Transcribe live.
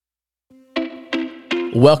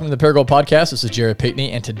Welcome to the Paragould Podcast. This is Jared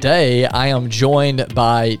Pinkney, and today I am joined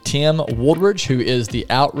by Tim Wooldridge, who is the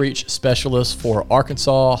Outreach Specialist for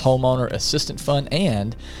Arkansas Homeowner Assistance Fund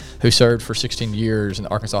and who served for 16 years in the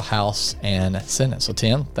Arkansas House and Senate. So,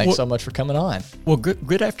 Tim, thanks so much for coming on. Well,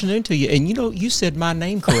 good afternoon to you. And you said my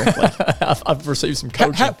name correctly. I've received some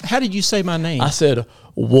coaching. How did you say my name? I said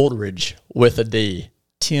Wooldridge with a D.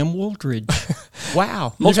 Tim Wooldridge.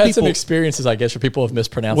 Wow. You've had some experiences, I guess, where people have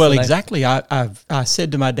mispronounced the name. Well, exactly. I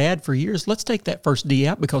said to my dad for years, let's take that first D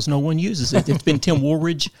out because no one uses it. It's been Tim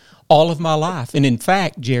Wooldridge all of my life. And in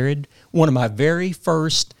fact, Jared, one of my very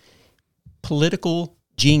first political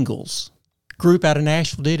jingles, group out of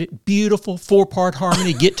Nashville did it. Beautiful 4-part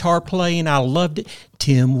harmony, guitar playing. I loved it.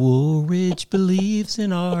 Tim Wooldridge believes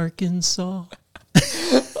in Arkansas.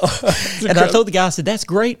 And I told the guy, I said, that's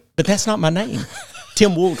great, but that's not my name.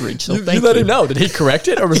 Tim Wooldridge. So you let him know. Did he correct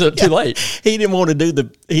it, or was it too late? He didn't want to do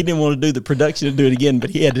the production and do it again, but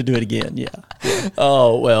he had to do it again. Yeah.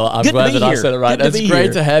 Oh well, I'm glad that I said it right. That's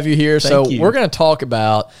great to have you here. So we're going to talk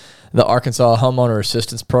about the Arkansas Homeowner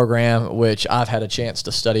Assistance Program, which I've had a chance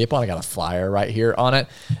to study up on. I got a flyer right here on it.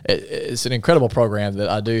 It's an incredible program that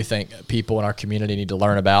I do think people in our community need to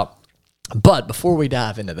learn about. But before we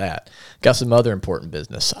dive into that, got some other important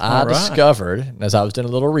business. I discovered, as I was doing a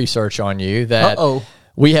little research on you, that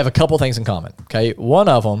we have a couple things in common. Okay, one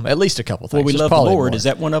of them, at least a couple things. Well, we love the Lord. Is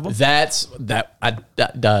that one of them? That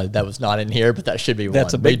was not in here, but that should be one.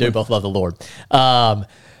 That's a big one. We do both love the Lord.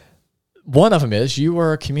 One of them is you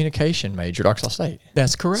were a communication major at Arkansas State.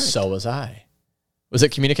 That's correct. So was I. Was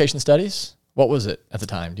it communication studies? What was it at the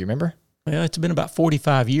time? Do you remember? Well, it's been about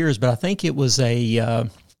 45 years, but I think it was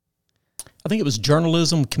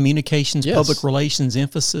journalism, communications, public relations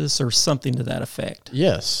emphasis, or something to that effect.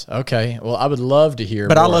 Yes. Okay. Well, I would love to hear.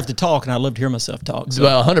 But more. I love to talk, and I love to hear myself talk. So.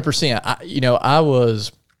 Well, 100%.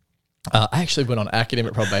 I actually went on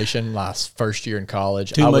academic probation my first year in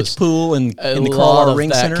college. Too much pool and in the Carl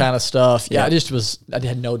Ring Center, kind of stuff. Yeah, I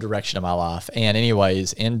had no direction in my life, and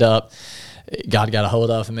anyways, God got a hold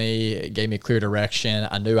of me, gave me clear direction.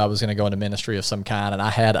 I knew I was going to go into ministry of some kind, and I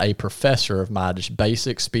had a professor of my just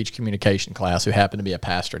basic speech communication class who happened to be a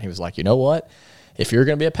pastor, and he was like, you know what? If you're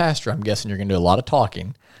going to be a pastor, I'm guessing you're going to do a lot of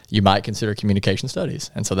talking. You might consider communication studies,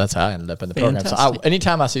 and so that's how I ended up in the program. So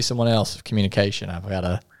anytime I see someone else with communication, I've got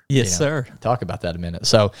to talk about that a minute.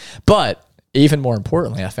 So, but even more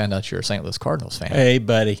importantly, I found out you're a St. Louis Cardinals fan. Hey,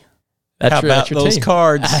 buddy. How about those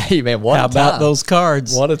cards? Hey, man, How about those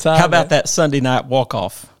cards? What a time. How about that Sunday night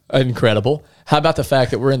walk-off? Incredible. How about the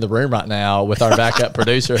fact that we're in the room right now with our backup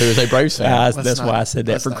producer who is a Braves fan? That's why I said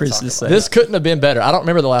that for Chris's sake. This couldn't have been better. I don't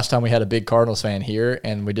remember the last time we had a big Cardinals fan here,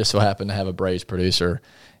 and we just so happened to have a Braves producer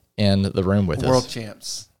in the room with us. World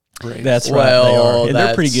champs. Braves. That's right. They are. And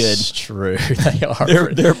they're pretty good. True. They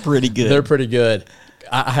are. They're pretty good. They're pretty good.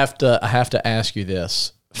 I have to ask you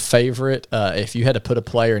this. Favorite, if you had to put a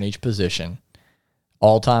player in each position,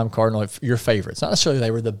 all-time Cardinal, your favorites. Not necessarily they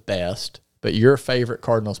were the best, but your favorite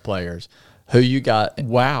Cardinals players, who you got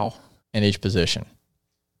in each position.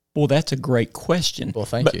 Well, that's a great question. Well,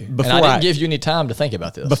 thank you. And I didn't give you any time to think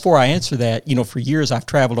about this. Before I answer that, for years I've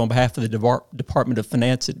traveled on behalf of the Department of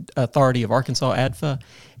Finance Authority of Arkansas, ADFA,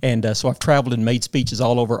 and so I've traveled and made speeches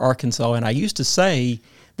all over Arkansas, and I used to say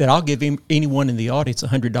that I'll give anyone in the audience a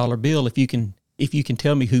 $100 bill if you can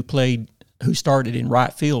tell me who started in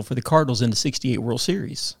right field for the Cardinals in the '68 World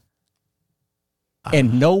Series.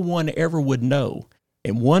 And no one ever would know.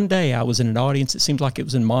 And one day I was in an audience, it seemed like it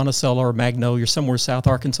was in Monticello or Magnolia or somewhere South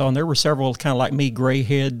Arkansas, and there were several kind of like me, gray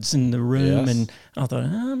heads in the room, and I thought,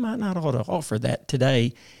 I might not ought to offer that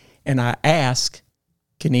today. And I asked,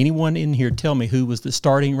 can anyone in here tell me who was the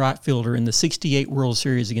starting right fielder in the '68 World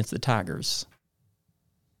Series against the Tigers?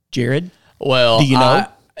 Jared? Well, do you know?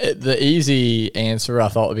 The easy answer I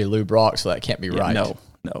thought would be Lou Brock, so that can't be right.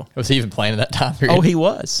 No. Was he even playing at that time period? Oh, he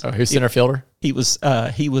was. Oh, who's center fielder? He was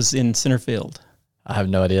in center field. I have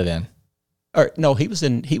no idea then. No, he was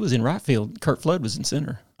in right field. Kurt Flood was in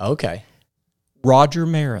center. Okay. Roger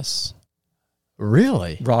Maris.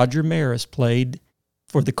 Really? Roger Maris played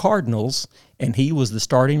for the Cardinals, and he was the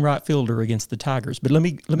starting right fielder against the Tigers. But let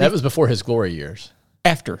me. That was before his glory years.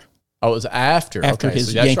 After. Oh, it was after. After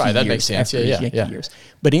his Yankee years. That makes sense. After his Yankee years.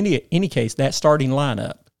 But in any case, that starting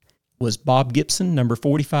lineup was Bob Gibson, number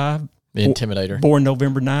 45. The Intimidator. Born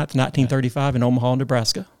November 9th, 1935 in Omaha,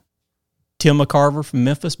 Nebraska. Tim McCarver from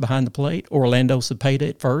Memphis behind the plate. Orlando Cepeda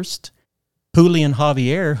at first. Julian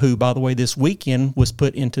Javier, who, by the way, this weekend was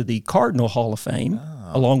put into the Cardinal Hall of Fame,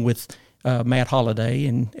 along with Matt Holliday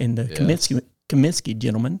and the Kaminsky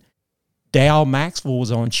gentleman. Dal Maxwell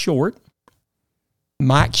was on short.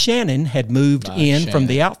 Mike Shannon had moved from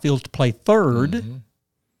the outfield to play third.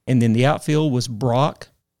 And then the outfield was Brock,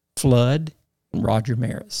 Flood, and Roger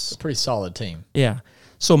Maris. A pretty solid team. Yeah.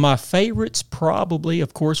 So my favorites probably,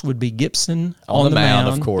 of course, would be Gibson On the mound,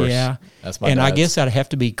 of course. Yeah. That's my And I dad's. guess I'd have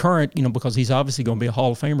to be current, because he's obviously going to be a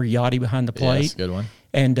Hall of Famer, Yachty behind the plate. Yes, good one.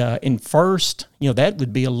 And in first, that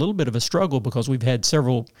would be a little bit of a struggle because we've had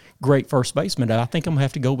several great first basemen. I think I'm going to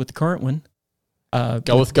have to go with the current one.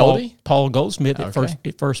 Go with Goldie? Paul Goldsmith at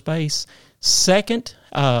Okay. first base. Second,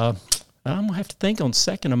 I'm going to have to think on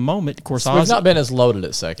second a moment. Of course, So we've not been as loaded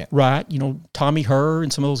at second. right. Tommy Herr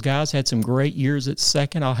and some of those guys had some great years at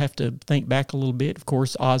second. I'll have to think back a little bit. Of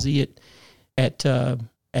course, Ozzie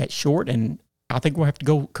at short, and I think we'll have to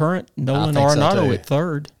go current. Nolan think so, Arenado too. at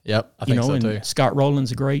third. Yep, I think so and too. Scott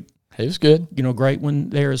Rowland's a great He was good. great one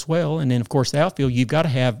there as well. And then, of course, the outfield, you've got to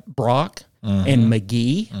have Brock and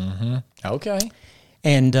McGee. Okay.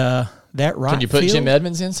 And that right Can you put field, Jim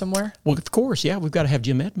Edmonds in somewhere? Well, of course, yeah, we've got to have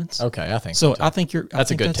Jim Edmonds. Okay, I think So so. I think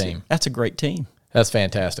That's a good team. That's a great team. That's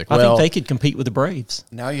fantastic. I Well, think they could compete with the Braves.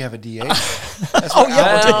 Now you have a DH.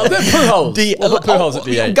 well, then Pujols. We'll put Pujols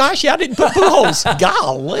at DH. Gosh, I didn't put Pujols.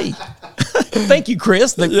 Golly. Thank you,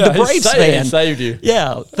 Chris, the Braves fan. He saved you.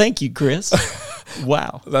 Yeah, thank you, Chris.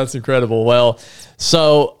 Wow. That's incredible. Well,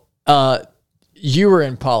 so you were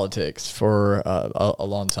in politics for a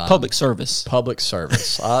long time. Public service. Public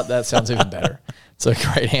service. That sounds even better. It's a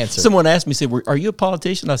great answer. Someone asked me, said, "Are you a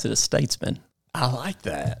politician?" I said, "A statesman." I like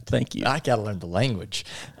that. Thank you. I got to learn the language.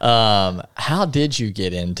 How did you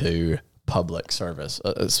get into public service,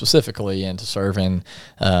 specifically into serving,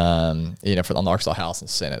 for on the Arkansas House and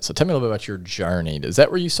Senate? So tell me a little bit about your journey. Is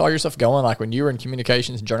that where you saw yourself going? Like when you were in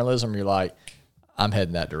communications and journalism, you're like, I'm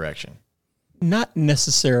heading that direction. Not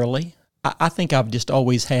necessarily. I think I've just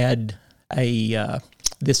always had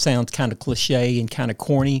this sounds kind of cliche and kind of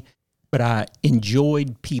corny, but I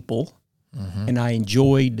enjoyed people and I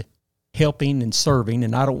enjoyed helping and serving.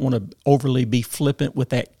 And I don't want to overly be flippant with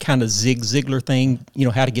that kind of Zig Ziglar thing,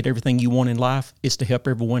 how to get everything you want in life is to help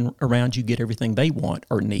everyone around you get everything they want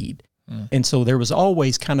or need. And so there was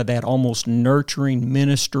always kind of that almost nurturing,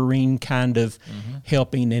 ministering kind of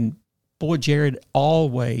helping. And boy, Jared,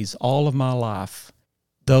 always, all of my life,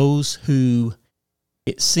 those who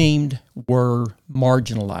it seemed were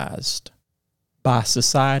marginalized by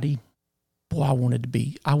society, boy, I wanted to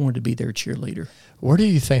be their cheerleader. Where do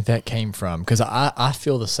you think that came from? Because I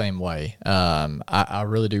feel the same way. I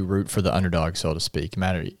really do root for the underdog, so to speak.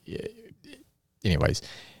 Anyways,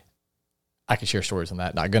 I can share stories on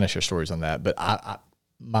that. Not going to share stories on that, but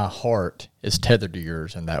my heart is tethered to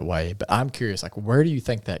yours in that way. But I'm curious, like, where do you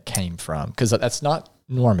think that came from? Because that's not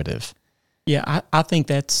normative. Yeah, I think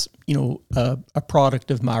that's, a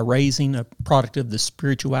product of my raising, a product of the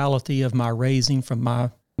spirituality of my raising from my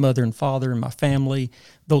mother and father and my family.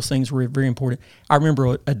 Those things were very important. I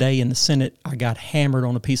remember a day in the Senate, I got hammered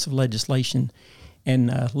on a piece of legislation,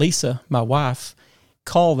 and Lisa, my wife,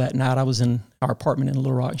 called that night. I was in our apartment in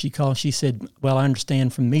Little Rock. She called. She said, "Well, I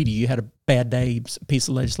understand from media you had a bad day, a piece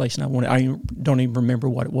of legislation I don't even remember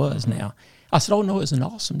what it was now." I said, "Oh, no, it was an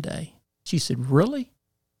awesome day." She said, "Really?"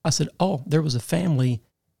 I said, "Oh, there was a family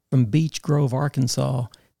from Beech Grove, Arkansas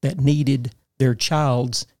that needed their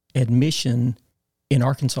child's admission in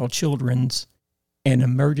Arkansas Children's and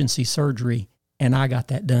emergency surgery, and I got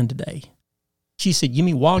that done today." She said, "You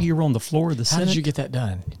mean while you were on the floor of the Senate?" How did you get that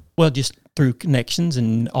done? Well, just through connections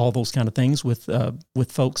and all those kind of things with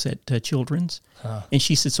folks at Children's. And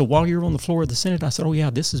she said, "So while you were on the floor of the Senate?" I said, "Oh, yeah,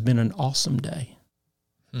 this has been an awesome day."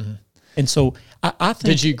 And so I think...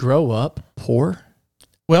 Did you grow up poor?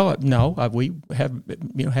 Well, no, we have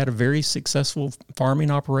had a very successful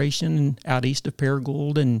farming operation out east of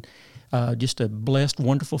Paragould, and just a blessed,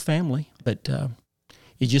 wonderful family. But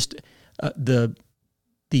it just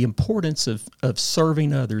the importance of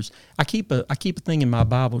serving others. I keep a thing in my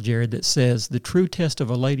Bible, Jared, that says the true test of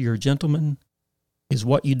a lady or gentleman is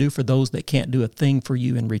what you do for those that can't do a thing for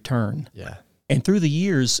you in return. Yeah. And through the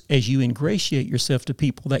years, as you ingratiate yourself to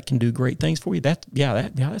people that can do great things for you,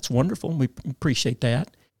 that's wonderful. We appreciate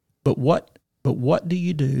that. But what do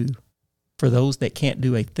you do for those that can't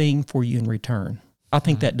do a thing for you in return? I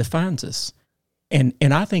think that defines us. And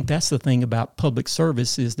I think that's the thing about public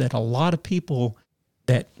service is that a lot of people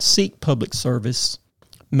that seek public service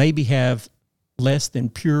maybe have less than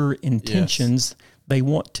pure intentions. Yes. They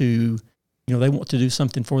want to do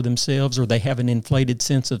something for themselves, or they have an inflated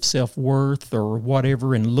sense of self-worth or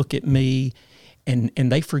whatever, and look at me, and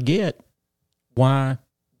they forget why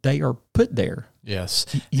they are put there. Yes.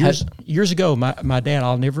 Years ago, my dad,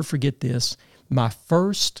 I'll never forget this, my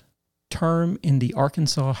first term in the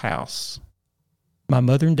Arkansas House, my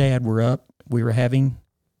mother and dad were up, we were having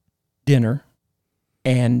dinner,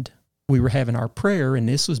 and we were having our prayer, and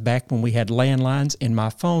this was back when we had landlines, and my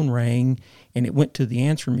phone rang, and it went to the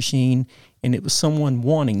answering machine, and it was someone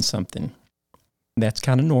wanting something. That's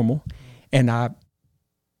kind of normal. And I,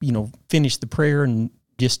 finished the prayer, and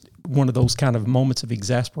just one of those kind of moments of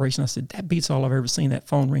exasperation. I said, that beats all I've ever seen. That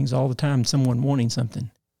phone rings all the time, someone wanting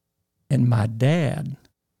something. And my dad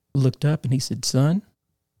looked up and he said, son,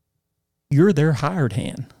 you're their hired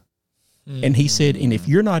hand. Mm-hmm. And he said, and if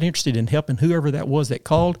you're not interested in helping whoever that was that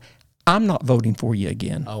called, I'm not voting for you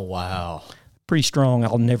again. Oh, wow. Pretty strong.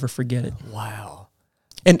 I'll never forget it. Wow.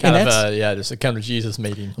 And that's just a come to Jesus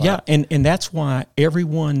meeting. Yeah, and that's why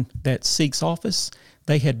everyone that seeks office,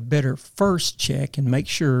 they had better first check and make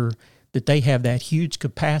sure that they have that huge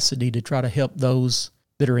capacity to try to help those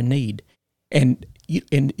that are in need. And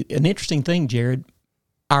an interesting thing, Jared,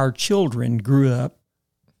 our children grew up,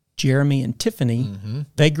 Jeremy and Tiffany, mm-hmm.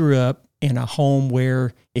 they grew up in a home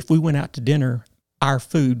where if we went out to dinner, our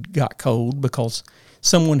food got cold because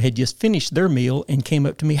someone had just finished their meal and came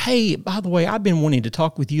up to me, hey, by the way, I've been wanting to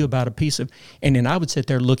talk with you about a piece of, and then I would sit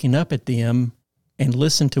there looking up at them and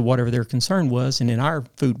listen to whatever their concern was, and then our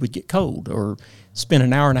food would get cold, or spend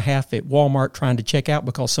an hour and a half at Walmart trying to check out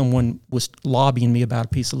because someone was lobbying me about a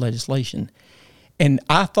piece of legislation. And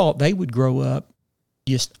I thought they would grow up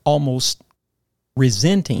just almost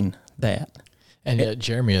resenting that. And yet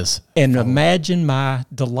Jeremy is. And imagine my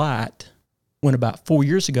delight when about 4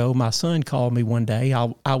 years ago, my son called me one day.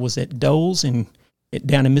 I was at Dole's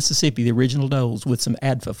down in Mississippi, the original Dole's, with some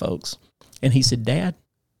ADFA folks. And he said, Dad,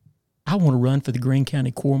 I want to run for the Greene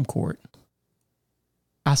County Quorum Court.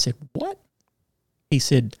 I said, what? He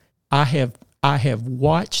said, I have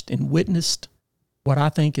watched and witnessed what I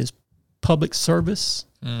think is public service.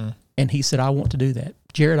 Mm. And he said, I want to do that.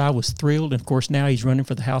 Jared, I was thrilled. And of course, now he's running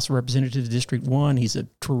for the House of Representatives, District 1. He's a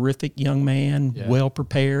terrific young man, well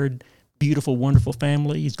prepared, beautiful, wonderful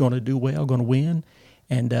family. He's going to do well, going to win.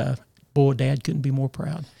 And boy, Dad couldn't be more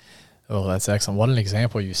proud. Oh, that's excellent. What an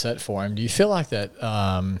example you set for him. Do you feel like that,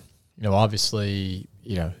 obviously,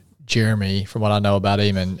 Jeremy, from what I know about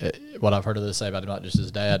him and what I've heard others say about him, not just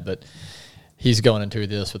his dad, but he's going into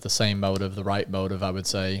this with the same motive, the right motive, I would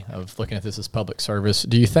say, of looking at this as public service.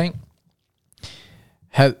 Do you think,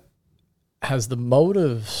 has the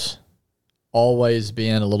motives always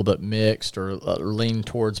been a little bit mixed or leaned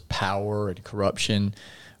towards power and corruption,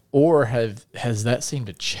 or has that seemed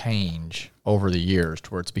to change over the years to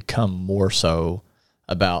where it's become more so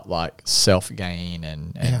about like self-gain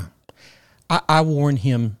and yeah. I warn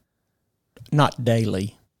him, not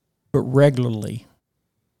daily, but regularly,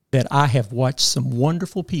 that I have watched some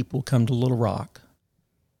wonderful people come to Little Rock,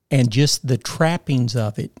 and just the trappings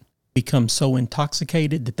of it become so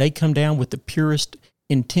intoxicated that they come down with the purest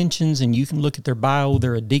intentions, and you can look at their bio,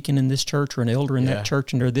 they're a deacon in this church or an elder in that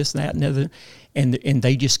church, and they're this, that, and the other, and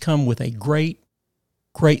they just come with a great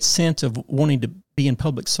sense of wanting to be in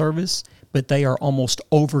public service, but they are almost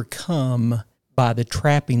overcome by the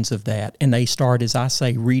trappings of that, and they start, as I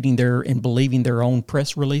say, reading and believing their own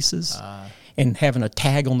press releases, and having a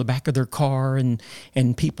tag on the back of their car, and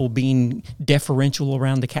people being deferential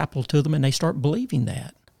around the Capitol to them, and they start believing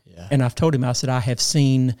that. Yeah. And I've told him, I said, I have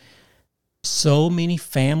seen so many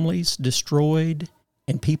families destroyed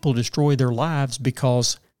and people destroy their lives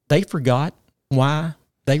because they forgot why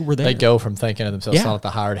they were there. They go from thinking of themselves not the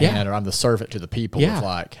hired hand, or I'm the servant to the people, of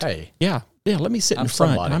like, hey. Yeah, let me sit in the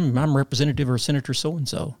front. I'm representative or senator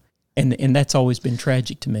so-and-so. And that's always been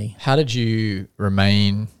tragic to me. How did you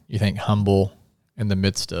remain, you think, humble in the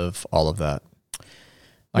midst of all of that?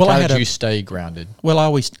 Like, how did you stay grounded? Well, I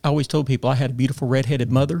always told people I had a beautiful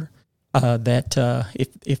redheaded mother. That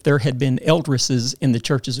if there had been eldresses in the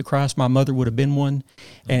churches of Christ, my mother would have been one.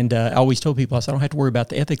 And I always told people, I said, I don't have to worry about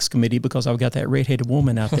the ethics committee because I've got that redheaded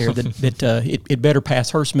woman out there that it better pass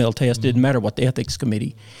her smell test. It didn't matter what the ethics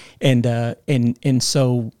committee. And that's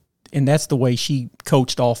the way she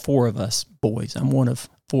coached all four of us boys. I'm one of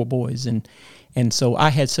four boys. And so I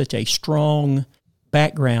had such a strong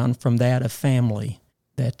background from that of family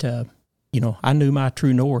that, I knew my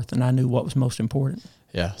true north and I knew what was most important.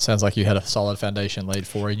 Yeah, sounds like you had a solid foundation laid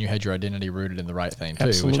for you, and you had your identity rooted in the right thing, too,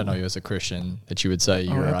 Absolutely. which I know you as a Christian, that you would say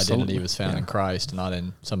your identity was found in Christ, not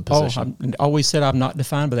in some Oh, position. I always said I'm not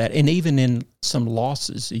defined by that. And even in some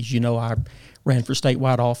losses, as you know, I ran for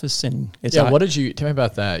statewide office. And what did you, tell me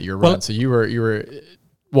about that, your run. So you were,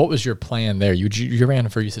 what was your plan there? You ran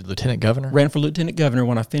for, you said, lieutenant governor? Ran for lieutenant governor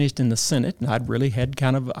when I finished in the Senate, and I'd really had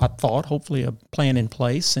I thought, hopefully a plan in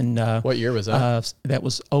place. And what year was that? That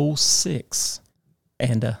was 2006.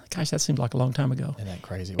 And gosh, that seems like a long time ago. Isn't that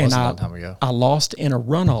crazy? It was a long time ago. I lost in a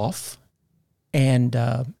runoff, and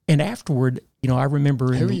afterward, I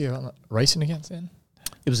remember. Who were you racing against then?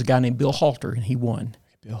 It was a guy named Bill Halter, and he won.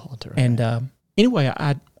 Bill Halter. And anyway,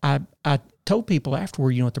 I told people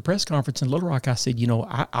afterward, at the press conference in Little Rock, I said,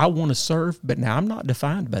 I want to serve, but now I'm not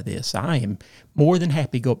defined by this. I am more than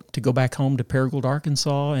happy to go back home to Paragould,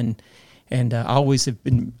 Arkansas, and I always have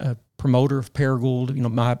been a promoter of Paragould.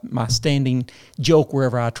 My standing joke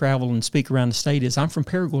wherever I travel and speak around the state is, I'm from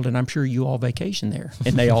Paragould, and I'm sure you all vacation there.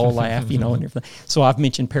 And they all laugh, and everything. So I've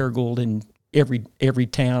mentioned Paragould in every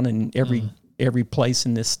town and every place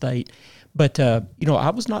in this state. But, I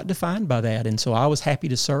was not defined by that, and so I was happy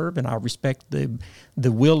to serve, and I respect the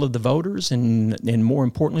will of the voters and more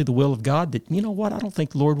importantly, the will of God that, I don't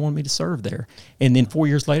think the Lord wanted me to serve there. And then 4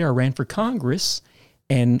 years later, I ran for Congress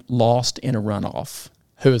and lost in a runoff.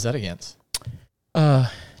 Who was that against?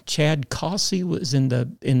 Chad Cossey was in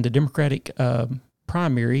the Democratic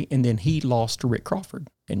primary, and then he lost to Rick Crawford.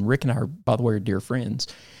 And Rick and I, by the way, are dear friends.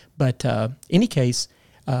 But any case,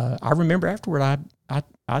 I remember afterward,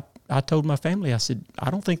 I told my family, I said, I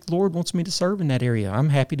don't think the Lord wants me to serve in that area. I'm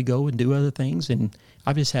happy to go and do other things, and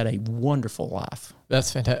I've just had a wonderful life. That's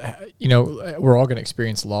fantastic. We're all going to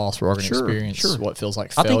experience loss. We're all going to experience what feels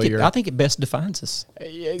like failure. I think it best defines us.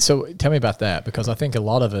 So tell me about that, because I think a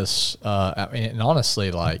lot of us, and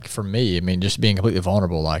honestly, like for me, just being completely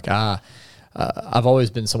vulnerable, like I've always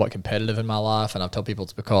been somewhat competitive in my life, and I've told people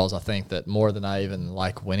it's because I think that more than I even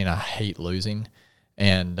like winning, I hate losing.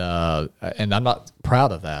 And I'm not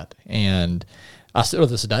proud of that. And I still to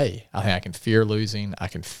this day, I think I can fear losing. I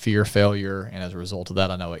can fear failure. And as a result of that,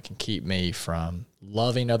 I know it can keep me from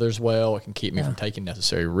loving others well. It can keep me from taking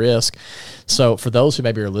necessary risk. So for those who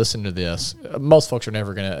maybe are listening to this, most folks are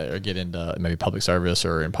never going to get into maybe public service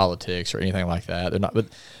or in politics or anything like that. They're not,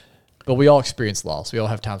 but we all experience loss. We all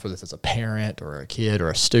have times where this is a parent or a kid or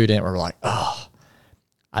a student where we're like, oh,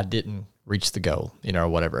 I didn't reach the goal, or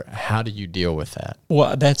whatever. How do you deal with that?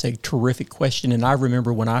 Well, that's a terrific question. And I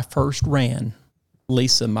remember when I first ran,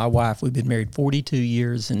 Lisa, my wife, we've been married 42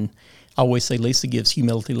 years, and I always say Lisa gives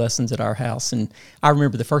humility lessons at our house. And I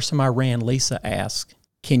remember the first time I ran, Lisa asked,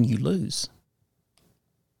 "Can you lose?"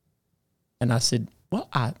 And I said, well,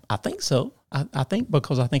 I think so. I think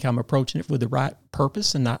because I think I'm approaching it with the right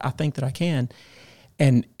purpose, and I think that I can.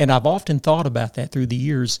 And I've often thought about that through the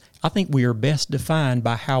years. I think we are best defined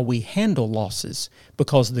by how we handle losses,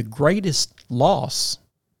 because the greatest loss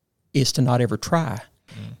is to not ever try.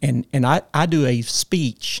 And I do a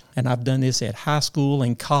speech, and I've done this at high school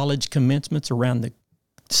and college commencements around the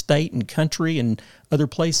state and country and other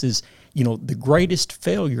places. The greatest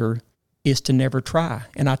failure is to never try.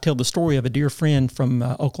 And I tell the story of a dear friend from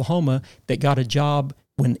Oklahoma that got a job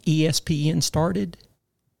when ESPN started.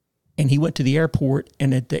 And he went to the airport,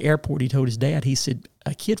 and at the airport he told his dad, he said,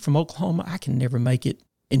 a kid from Oklahoma, I can never make it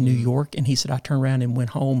in New York. And he said, I turned around and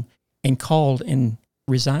went home and called and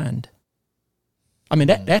resigned.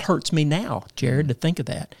 That hurts me now, Jared, to think of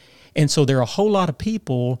that. And so there are a whole lot of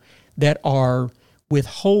people that are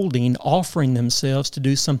withholding, offering themselves to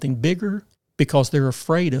do something bigger because they're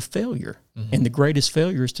afraid of failure. Mm-hmm. And the greatest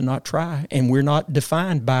failure is to not try. And we're not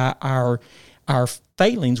defined by our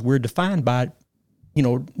failings. We're defined by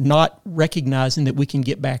not recognizing that we can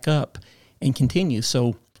get back up and continue.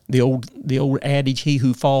 So the old adage, he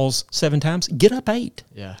who falls 7 times, get up 8.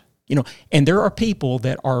 Yeah. And there are people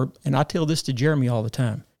that are, and I tell this to Jeremy all the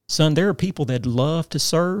time, son, there are people that love to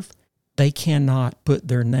serve. They cannot put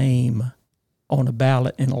their name on a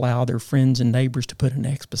ballot and allow their friends and neighbors to put an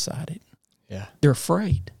X beside it. Yeah. They're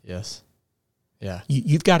afraid. Yes. Yeah.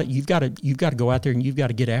 You've got to go out there and you've got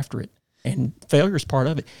to get after it. And failure is part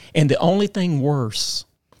of it. And the only thing worse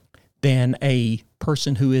than a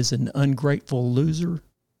person who is an ungrateful loser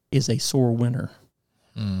is a sore winner.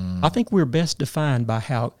 I think we're best defined by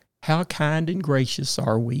how kind and gracious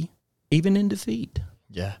are we, even in defeat.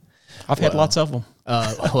 Yeah. I've had lots of them.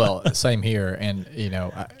 Same here. And,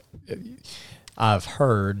 I've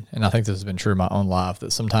heard, and I think this has been true in my own life,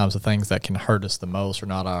 that sometimes the things that can hurt us the most are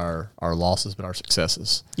not our losses, but our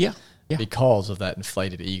successes. Yeah. Yeah. Because of that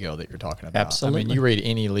inflated ego that you're talking about. Absolutely. You read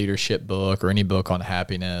any leadership book or any book on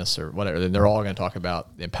happiness or whatever, they're all going to talk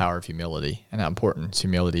about the power of humility and how important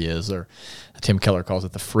humility is. Or Tim Keller calls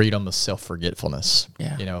it the freedom of self-forgetfulness,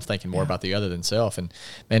 of thinking more about the other than self. And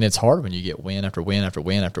it's hard when you get win after win after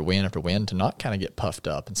win after win after win to not kind of get puffed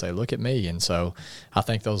up and say, look at me. And so I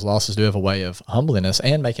think those losses do have a way of humbling us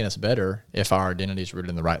and making us better if our identity is rooted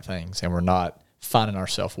in the right things and we're not finding our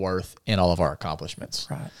self-worth in all of our accomplishments.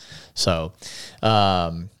 Right. So,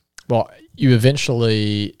 you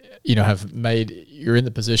eventually, you're in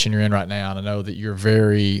the position you're in right now, and I know that you're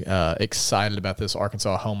very excited about this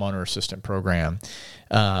Arkansas Homeowner Assistant Program.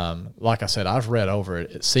 Like I said, I've read over it.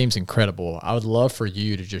 It seems incredible. I would love for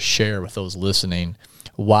you to just share with those listening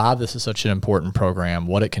why this is such an important program,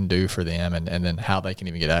 what it can do for them, and then how they can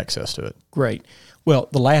even get access to it. Great. Well,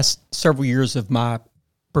 the last several years of my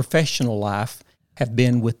professional life have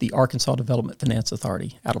been with the Arkansas Development Finance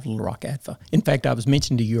Authority out of Little Rock ADFA. In fact, I was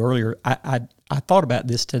mentioning to you earlier, I thought about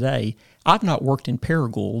this today. I've not worked in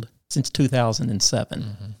Paragould since 2007.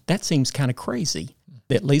 Mm-hmm. That seems kind of crazy.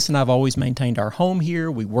 That Lisa and I have always maintained our home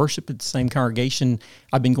here. We worship at the same congregation.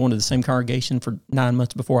 I've been going to the same congregation for 9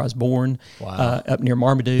 months before I was born. Wow. Up near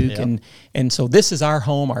Marmaduke. Yep. And so this is our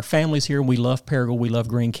home. Our family's here. We love Paragould. We love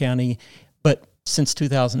Greene County. But since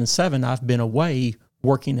 2007, I've been away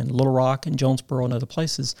working in Little Rock and Jonesboro and other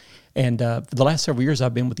places. And for the last several years,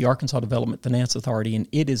 I've been with the Arkansas Development Finance Authority, and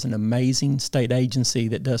it is an amazing state agency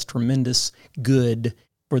that does tremendous good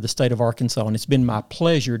for the state of Arkansas. And it's been my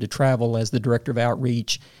pleasure to travel as the Director of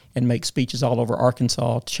Outreach and make speeches all over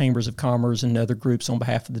Arkansas, chambers of commerce and other groups on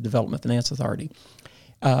behalf of the Development Finance Authority.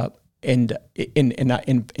 In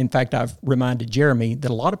fact, I've reminded Jeremy that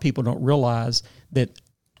a lot of people don't realize that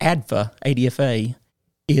ADFA,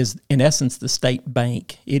 is in essence the state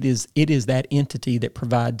bank. It is that entity that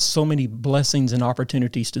provides so many blessings and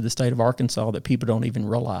opportunities to the state of Arkansas that people don't even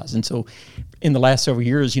realize. And so in the last several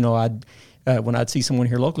years, when I'd see someone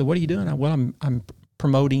here locally, what are you doing? I'm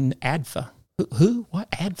promoting ADFA. Who? What?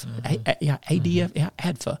 ADFA? Mm-hmm. ADF? Yeah,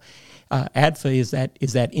 ADFA. ADFA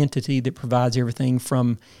is that entity that provides everything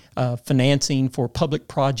from financing for public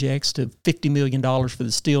projects to $50 million for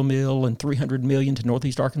the steel mill and $300 million to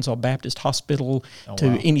Northeast Arkansas Baptist Hospital to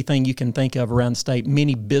anything you can think of around the state.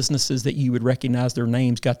 Many businesses that you would recognize their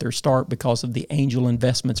names got their start because of the angel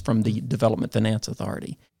investments from the Development Finance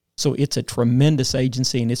Authority. So it's a tremendous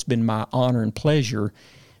agency, and it's been my honor and pleasure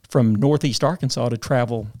from Northeast Arkansas to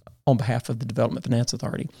travel on behalf of the Development Finance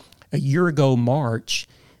Authority. A year ago, March,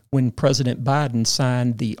 when President Biden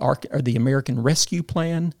signed the American Rescue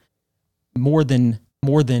Plan, more than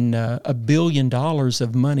 $1 billion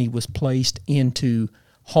of money was placed into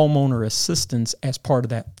homeowner assistance as part of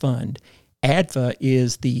that fund. ADFA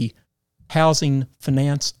is the housing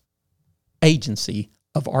finance agency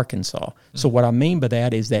of Arkansas. Mm-hmm. So what I mean by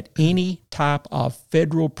that is that any type of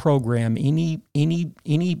federal program, any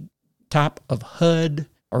type of HUD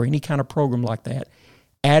or any kind of program like that,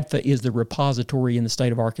 ADFA is the repository in the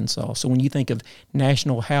state of Arkansas. So when you think of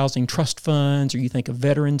National Housing Trust Funds or you think of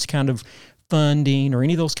veterans kind of funding or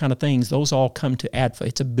any of those kind of things, those all come to ADFA.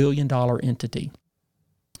 It's $1 billion entity.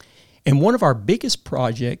 And one of our biggest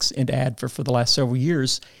projects in ADFA for the last several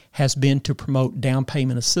years has been to promote down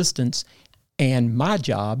payment assistance, and my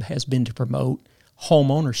job has been to promote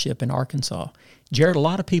home ownership in Arkansas. Jared, a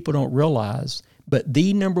lot of people don't realize, but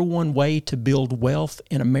the number one way to build wealth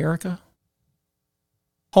in America,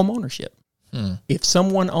 home ownership. If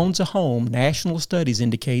someone owns a home, national studies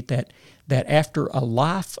indicate that after a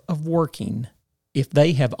life of working, if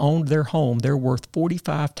they have owned their home, they're worth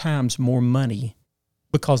 45 times more money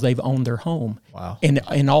because they've owned their home. Wow.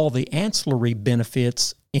 And all the ancillary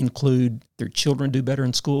benefits include their children do better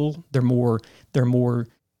in school, they're more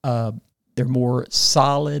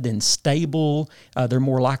solid and stable. They're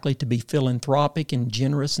more likely to be philanthropic and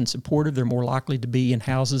generous and supportive. They're more likely to be in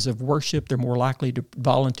houses of worship. They're more likely to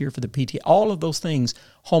volunteer for the PTA. All of those things,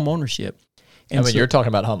 home ownership. And you're talking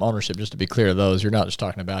about home ownership, just to be clear to those. You're not just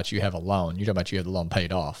talking about you have a loan. You're talking about you have the loan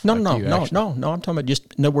paid off. No. I'm talking about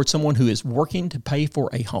just, in other words, someone who is working to pay for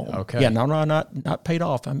a home. Okay. Yeah, not paid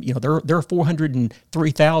off. There are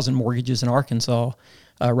 403,000 mortgages in Arkansas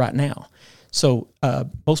right now. So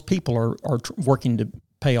most people are working to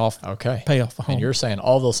pay off a home. And you're saying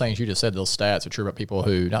all those things you just said, those stats are true about people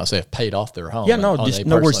who not say have paid off their home. Yeah, no, just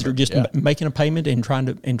in other words, they're just making a payment and trying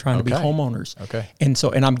to be homeowners. Okay.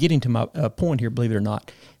 And I'm getting to my point here, believe it or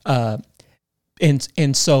not.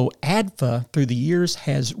 And so ADFA through the years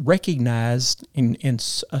has recognized, and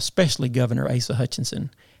especially Governor Asa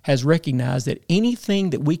Hutchinson has recognized that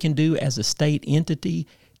anything that we can do as a state entity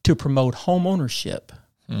to promote home ownership,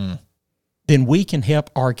 then we can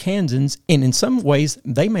help Arkansans, and in some ways,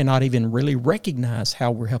 they may not even really recognize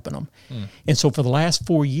how we're helping them. And so for the last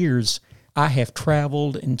 4 years, I have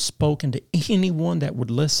traveled and spoken to anyone that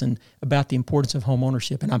would listen about the importance of home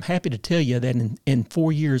ownership. And I'm happy to tell you that in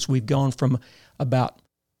 4 years, we've gone from about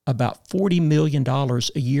 $40 million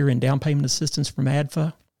a year in down payment assistance from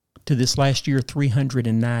ADFA to this last year,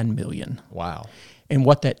 $309 million. Wow. And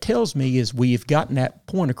what that tells me is we have gotten that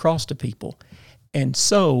point across to people. And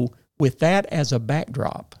so with that as a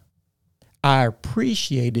backdrop, I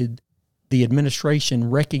appreciated the administration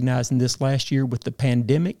recognizing this last year with the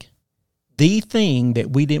pandemic. The thing that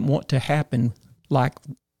we didn't want to happen, like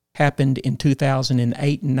happened in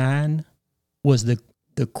 2008 and 2009, was the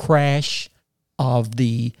crash of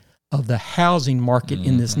the of the housing market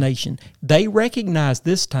in this nation. They recognize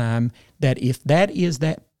this time that if that is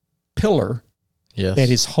that pillar Yes. that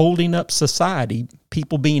is holding up society,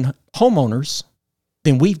 people being homeowners,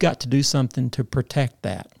 then we've got to do something to protect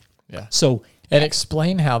that. Yeah. So, And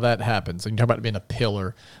explain how that happens. You talk about it being a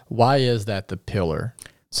pillar. Why is that the pillar?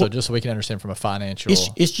 So just so we can understand from a financial...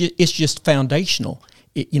 it's just foundational.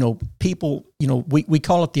 People, we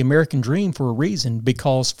call it the American dream for a reason,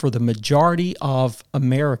 because for the majority of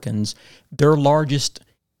Americans, their largest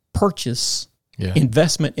purchase,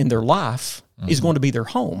 investment in their life is going to be their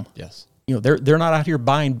home. Yes. They're not out here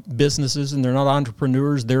buying businesses, and they're not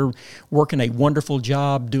entrepreneurs. They're working a wonderful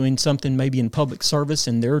job doing something maybe in public service,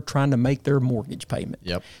 and they're trying to make their mortgage payment.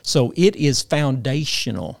 Yep. So it is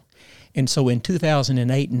foundational. And so in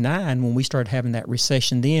 2008 and 9, when we started having that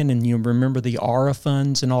recession then, and you remember the ARA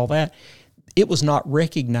funds and all that, it was not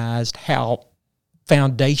recognized how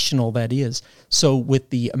foundational that is. So with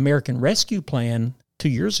the American Rescue Plan 2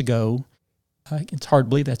 years ago, it's hard to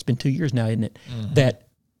believe that's been 2 years now, isn't it? Mm-hmm. That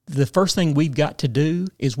the first thing we've got to do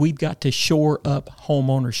is we've got to shore up home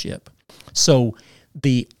ownership. So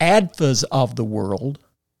the ADFAs of the world,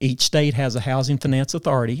 each state has a housing finance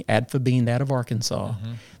authority, ADFA being that of Arkansas.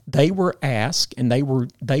 Mm-hmm. They were asked, and they were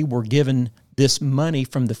given this money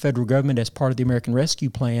from the federal government as part of the American Rescue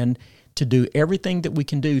Plan to do everything that we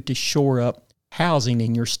can do to shore up housing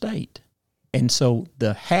in your state. And so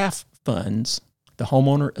the HAF funds, the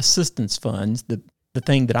homeowner assistance funds, the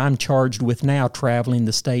thing that I'm charged with now, traveling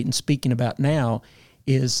the state and speaking about now,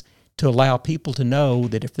 is to allow people to know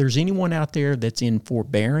that if there's anyone out there that's in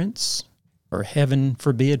forbearance or, heaven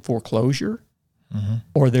forbid, foreclosure, mm-hmm.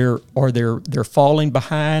 or they're falling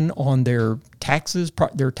behind on their taxes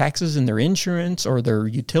and their insurance or their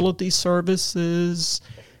utility services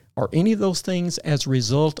or any of those things as a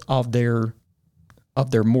result of their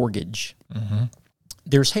mortgage, mm-hmm.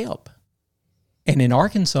 there's help. And in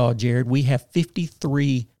Arkansas, Jared, we have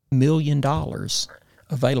 $53 million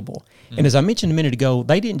available. Mm-hmm. And as I mentioned a minute ago,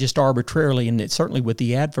 they didn't just arbitrarily, and it's certainly with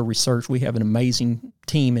the ADFA research, we have an amazing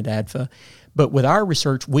team at ADFA, but with our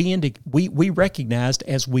research, we recognized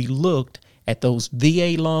as we looked at those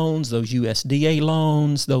VA loans, those USDA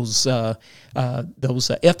loans, those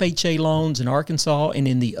FHA loans in Arkansas, and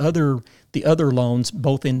in the other loans,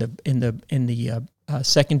 both in the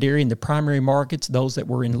secondary and the primary markets, those that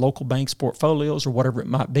were in local banks' portfolios or whatever it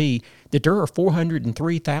might be, that there are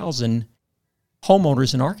 403,000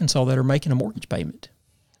 homeowners in Arkansas that are making a mortgage payment.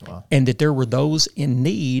 Wow. And that there were those in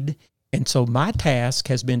need. And so my task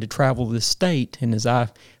has been to travel the state, and as I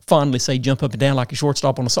fondly say, jump up and down like a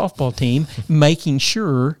shortstop on a softball team, making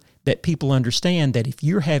sure that people understand that if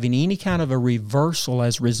you're having any kind of a reversal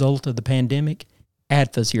as a result of the pandemic,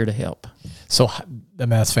 ADFA's here to help. So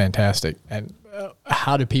that's fantastic. And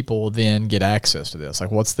how do people then get access to this?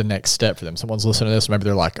 Like, what's the next step for them? Someone's listening to this, maybe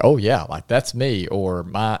they're like, oh yeah, like that's me or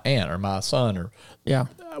my aunt or my son or yeah.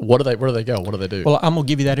 Where do they go? What do they do? Well, I'm going to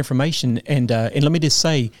give you that information, and let me just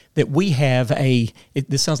say that we have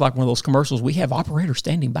this sounds like one of those commercials. We have operators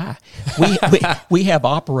standing by. We have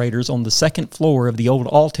operators on the second floor of the old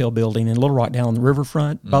Alltel building in Little Rock down on the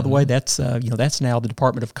riverfront. By the way, that's that's now the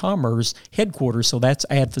Department of Commerce headquarters, so that's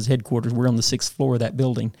ADFA's headquarters. We're on the 6th floor of that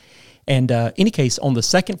building. And any case, on the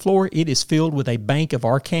second floor, it is filled with a bank of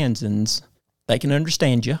Arkansans. They can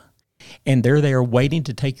understand you. And they're there waiting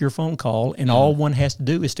to take your phone call, and all one has to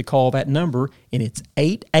do is to call that number, and it's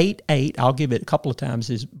 888. I'll give it a couple of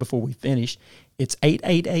times before we finish. It's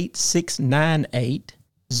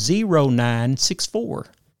 888-698-0964.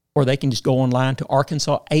 Or they can just go online to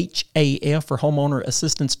Arkansas HAF or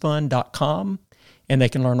homeownerassistancefund.com, and they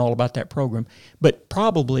can learn all about that program. But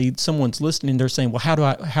probably someone's listening, they're saying, well, how do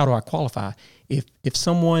I qualify? If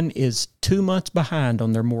someone is 2 months behind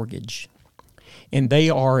on their mortgage, and they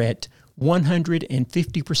are at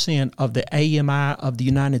 150% of the AMI of the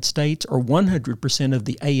United States or 100% of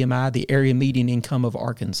the AMI, the area median income of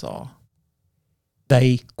Arkansas,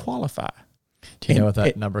 they qualify. Do you know what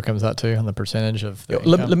that number comes out to on the percentage of the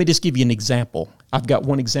income? Let me just give you an example. I've got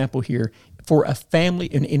one example here. For a family,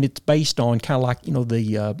 and it's based on kind of like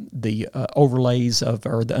the overlays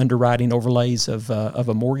or the underwriting overlays of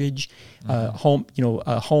a mortgage, home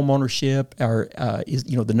home ownership, or is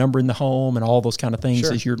the number in the home and all those kind of things.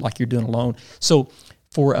 Sure. As you're doing a loan. So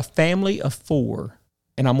for a family of 4,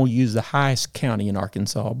 and I'm going to use the highest county in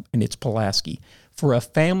Arkansas, and it's Pulaski. For a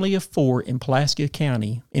family of 4 in Pulaski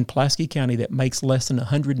County that makes less than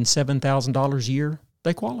 $107,000 a year,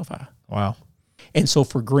 they qualify. Wow. And so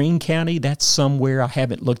for Greene County, that's somewhere, I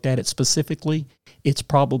haven't looked at it specifically, it's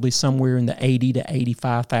probably somewhere in the 80 to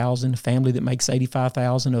 85,000. A family that makes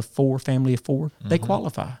 85,000 of 4, family of 4, they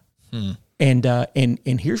qualify.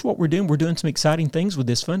 And here's what we're doing. We're doing some exciting things with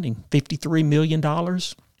this funding. $53 million.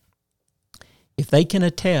 If they can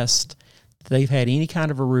attest that they've had any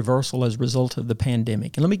kind of a reversal as a result of the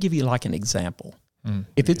pandemic. And let me give you like an example.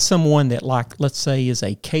 If it's someone that, like, let's say is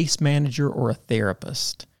a case manager or a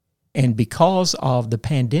therapist, and because of the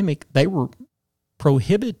pandemic, they were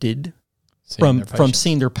prohibited from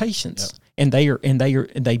seeing their patients. Yep. And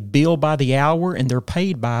they bill by the hour, and they're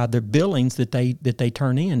paid by their billings that they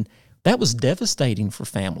turn in. That was devastating for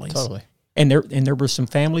families. Totally. And there were some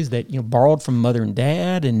families that borrowed from mother and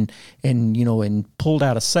dad and pulled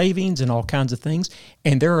out of savings and all kinds of things.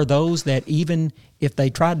 And there are those that even if they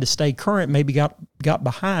tried to stay current, maybe got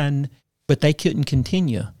behind, but they couldn't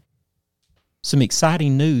continue. Some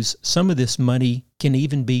exciting news. Some of this money can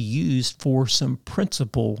even be used for some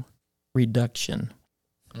principal reduction.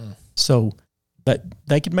 So that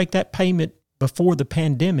they could make that payment before the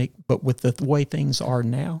pandemic, but with the way things are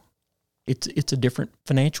now, it's a different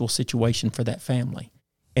financial situation for that family.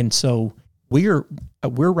 And so we're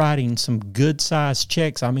writing some good sized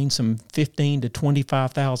checks. I mean, some $15,000 to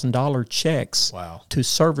 $25,000 checks to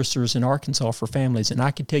servicers in Arkansas for families. And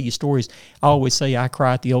I could tell you stories. I always say I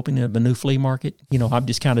cry at the opening of a new flea market. I'm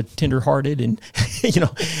just kind of tenderhearted and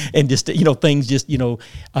and just things just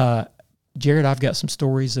Jared, I've got some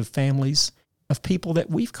stories of families of people that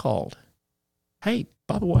we've called. Hey,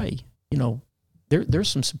 by the way, there's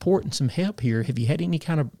some support and some help here. Have you had any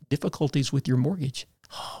kind of difficulties with your mortgage?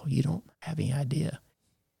 Oh, you don't have any idea.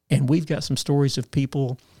 And we've got some stories of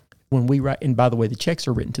people when we write, and by the way, the checks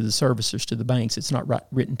are written to the servicers, to the banks. It's not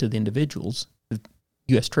written to the individuals. The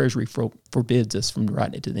U.S. Treasury forbids us from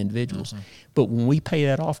writing it to the individuals. Mm-hmm. But when we pay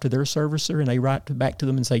that off to their servicer and they write back to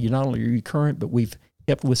them and say, not only are you current, but we've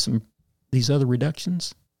helped with these other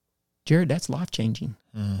reductions, Jared, that's life-changing.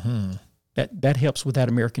 Mm-hmm. That helps with that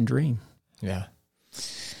American dream. Yeah.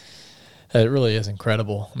 It really is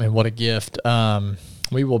incredible. I mean, what a gift.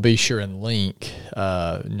 We will be sure and link,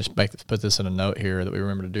 just put this in a note here that we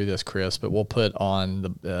remember to do this, Chris, but we'll put on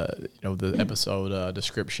the episode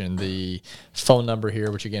description the phone number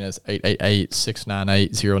here, which again is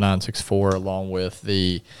 888-698-0964, along with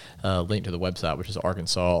the link to the website, which is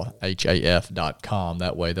arkansashaf.com.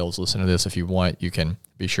 That way those listening to this, if you want, you can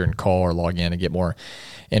be sure and call or log in and get more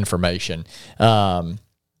information.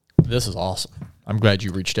 This is awesome. I'm glad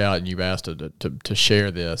you reached out and you've asked to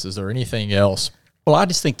share this. Is there anything else? Well, I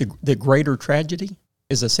just think the greater tragedy,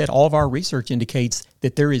 as I said, all of our research indicates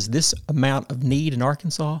that there is this amount of need in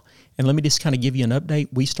Arkansas. And let me just kind of give you an update.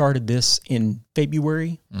 We started this in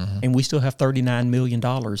February, and we still have $39 million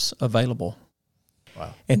available.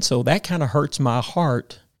 Wow. And so that kind of hurts my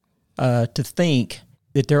heart to think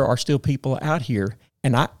that there are still people out here.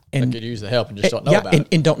 And could use the help and just don't know about it.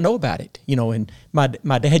 And don't know about it. And my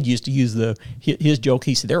dad used to use his joke.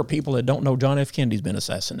 He said, there are people that don't know John F. Kennedy's been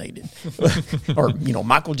assassinated. Or,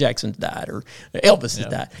 Michael Jackson's died or Elvis has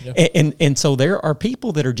died. Yeah. And so there are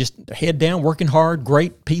people that are just head down, working hard,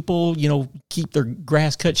 great people, keep their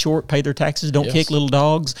grass cut short, pay their taxes, don't kick little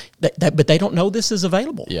dogs. But they don't know this is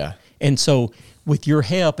available. Yeah. And so with your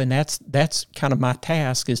help, and that's kind of my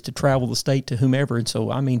task, is to travel the state to whomever. And so,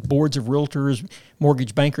 boards of realtors,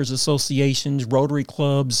 mortgage bankers associations, Rotary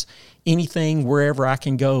clubs, anything, wherever I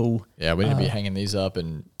can go. Yeah, we need to be hanging these up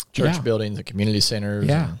in church buildings and community centers.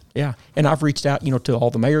 Yeah. And I've reached out, to all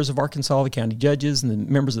the mayors of Arkansas, the county judges, and the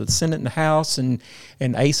members of the Senate and the House, and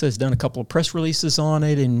ASA has done a couple of press releases on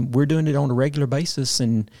it, and we're doing it on a regular basis.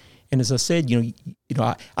 And as I said,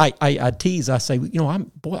 I tease. I say,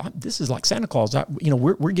 this is like Santa Claus.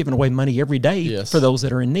 We're giving away money every day for those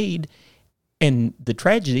that are in need. And the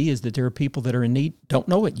tragedy is that there are people that are in need, don't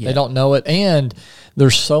know it yet. They don't know it, and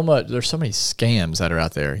there's so many scams that are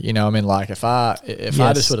out there. Like if I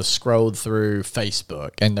just would have scrolled through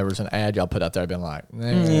Facebook and there was an ad y'all put out there, I'd been like,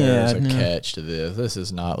 there's a catch to this. This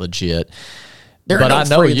is not legit. There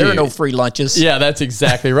are no free lunches. Yeah, that's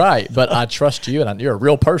exactly right. But I trust you, and you're a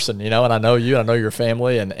real person, and I know you, and I know your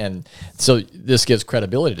family, and so this gives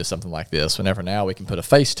credibility to something like this. Whenever now we can put a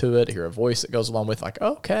face to it, hear a voice that goes along with, like,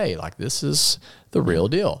 okay, like this is the real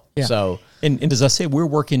deal. Yeah. So, and as I said, we're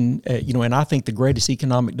working, and I think the greatest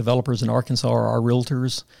economic developers in Arkansas are our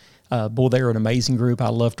realtors. They're an amazing group. I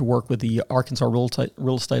love to work with the Arkansas Real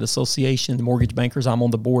Estate Association, the mortgage bankers. I'm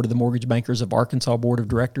on the board of the Mortgage Bankers of Arkansas Board of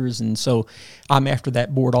Directors, and so I'm after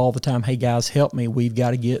that board all the time. Hey, guys, help me. We've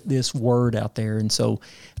got to get this word out there. And so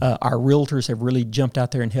our realtors have really jumped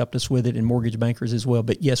out there and helped us with it, and mortgage bankers as well.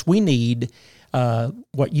 But, yes, we need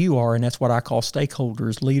what you are, and that's what I call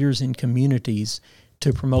stakeholders, leaders in communities,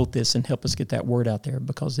 to promote this and help us get that word out there,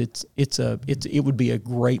 because it would be a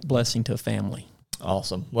great blessing to a family.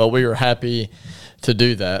 Awesome. Well, we are happy to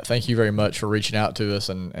do that. Thank you very much for reaching out to us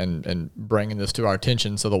and bringing this to our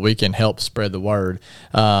attention so that we can help spread the word.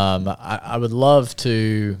 I would love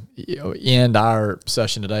to end our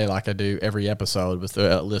session today like I do every episode with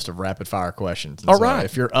a list of rapid fire questions. All right.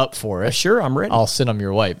 If you're up for it, Sure, I'm ready. I'll send them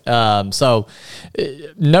your way. So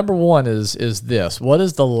number one is this. What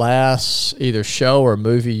is the last either show or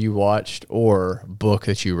movie you watched or book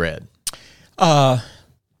that you read?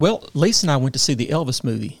 Well, Lisa and I went to see the Elvis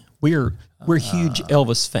movie. We're huge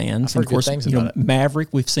Elvis fans, I've and of course, heard good things about it. Maverick.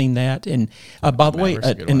 We've seen that, and by the way, Maverick's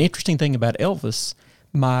a good an one. interesting thing about Elvis,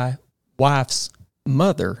 my wife's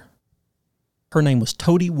mother, her name was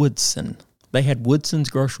Toady Woodson. They had Woodson's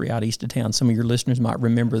Grocery out east of town. Some of your listeners might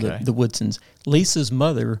remember the Woodsons. Lisa's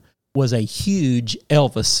mother was a huge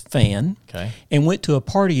Elvis fan, and went to a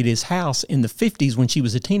party at his house in the 50s when she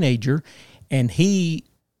was a teenager, and he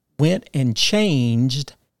went and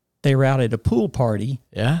changed. They were out at a pool party,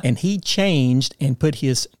 and he changed and put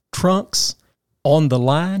his trunks on the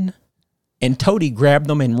line, and Toady grabbed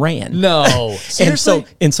them and ran. No, seriously?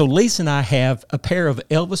 And so Lisa and I have a pair of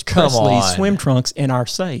Elvis Presley swim trunks in our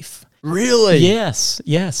safe. Really? Yes.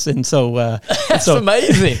 And so that's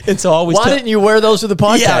amazing. And so I always why didn't you wear those to the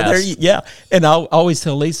podcast? Yeah. And I always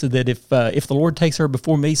tell Lisa that if the Lord takes her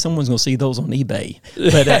before me, someone's going to see those on eBay.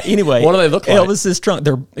 But anyway, what do they look like? Elvis's trunk.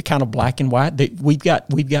 They're kind of black and white. We've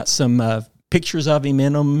got some pictures of him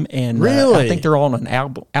in them, and I think they're on an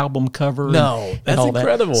album cover. No, that's all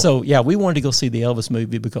incredible. That. So yeah, we wanted to go see the Elvis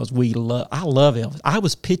movie because I love Elvis. I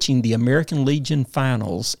was pitching the American Legion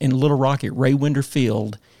finals in Little Rock at Ray Winder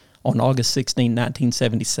Field on August 16,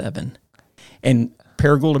 1977, and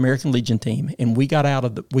Paragould American Legion team, and we got out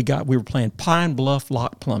of we were playing Pine Bluff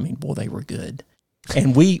Lock Plumbing. Boy, they were good,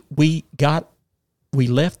 and we left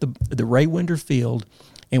the Ray Winder Field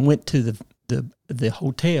and went to the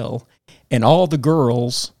hotel, and all the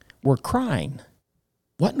girls were crying.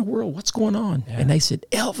 What in the world? What's going on? Yeah. And they said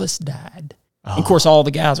Elvis died. Oh. Of course, all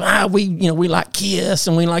the guys, we like Kiss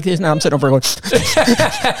and we like this. Now I'm sitting over going,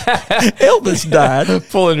 Elvis died.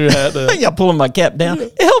 Pulling your hat down. Yeah, pulling my cap down.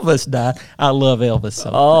 Elvis died. I love Elvis.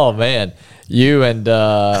 So. Oh, man. You and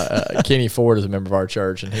Kenny Ford is a member of our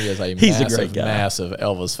church, and he is a massive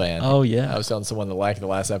Elvis fan. Oh, yeah. I was telling someone the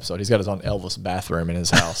last episode, he's got his own Elvis bathroom in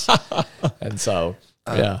his house. And so...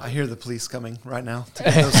 I hear the police coming right now to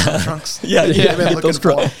get those trunks. Get those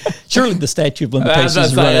trunks. Surely the statute of limitations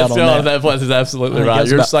is run out on that. That place is absolutely right.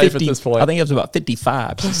 You're safe 50, at this point. I think it was about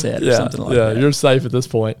 55, she said, or something like that. Yeah, you're safe at this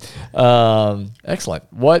point. Excellent.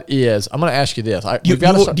 I'm going to ask you this.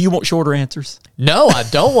 Do you want shorter answers? No, I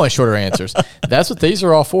don't want shorter answers. That's what these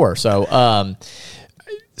are all for. So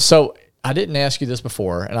I didn't ask you this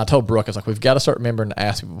before, and I told Brooke, I was like, we've got to start remembering to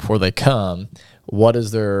ask people before they come, what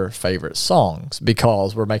is their favorite songs?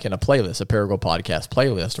 Because we're making a playlist, a Paragould podcast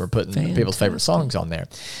playlist. We're putting people's favorite songs on there.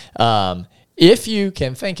 If you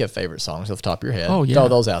can think of favorite songs off the top of your head, throw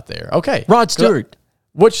those out there. Okay. Rod Stewart.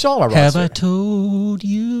 Which song by Rod Stewart? Have I told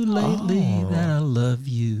you lately that I love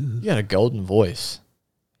you? You got a golden voice.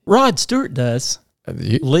 Rod Stewart does.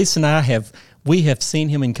 Lisa and I have seen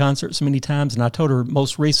him in concert so many times, and I told her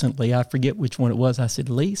most recently, I forget which one it was, I said,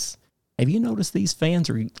 Lisa, have you noticed these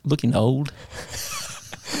fans are looking old?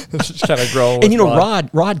 Just kind of growing.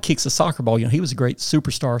 And Rod kicks a soccer ball. He was a great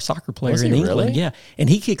superstar soccer player in England. Really? Yeah, and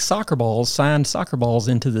he kicked signed soccer balls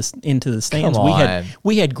into the stands. Come on.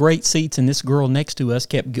 We had great seats, and this girl next to us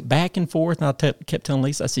kept back and forth. And I kept telling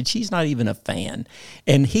Lisa, I said, she's not even a fan.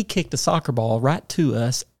 And he kicked a soccer ball right to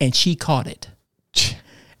us, and she caught it.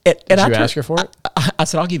 Did you ask her for it? I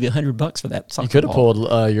said, I'll give you $100 for that soccer ball. You could have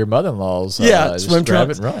pulled your mother-in-law's swim grab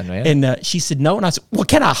trunks. it and run, man. And she said no, and I said, well,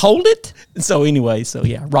 can I hold it? And so anyway,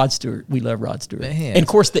 Rod Stewart. We love Rod Stewart. Man. And of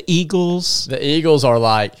course, the Eagles. The Eagles are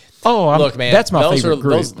like, look, man, that's my favorite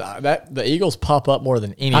group. The Eagles pop up more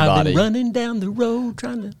than anybody. I've been running down the road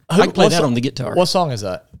trying to. I can play that on the guitar. What song is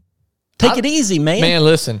that? Take it easy, man. Man,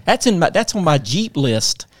 listen. That's on my Jeep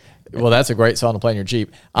list. Well, that's a great song to play in your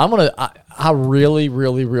Jeep. I really,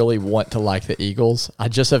 really, really want to like the Eagles.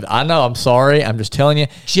 I know, I'm sorry. I'm just telling you.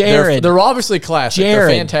 Jared. They're obviously classic. They're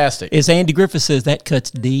fantastic. As Andy Griffith says, that cuts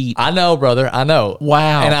deep. I know, brother. I know.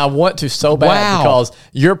 Wow. And I want to so bad because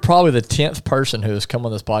you're probably the 10th person who has come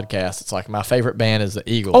on this podcast. It's like my favorite band is the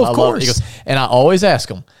Eagles. Oh, of course. Love the Eagles. And I always ask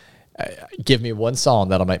them, give me one song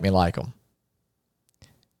that'll make me like them.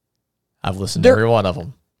 I've listened to every one of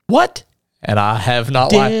them. What? And I have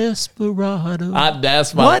not liked Desperado.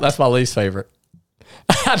 That's my least favorite.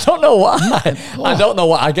 I don't know why. I don't know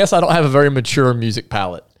why. I guess I don't have a very mature music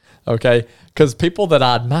palette. Okay, because people that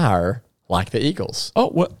I admire like the Eagles. Oh,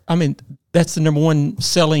 well, I mean, That's the number one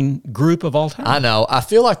selling group of all time. I know. I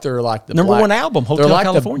feel like they're like the Number black, one album, Hotel they're like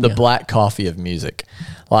California. the black coffee of music.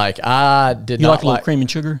 Like I did You not like a little cream and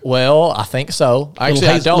sugar? Well, I think so. Actually,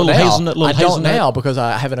 I hazel- don't little now. hazelnut- little I don't hazelnut. now because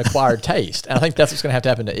I have an acquired taste, and I think that's what's going to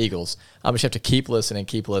happen to Eagles. I'm just have to keep listening.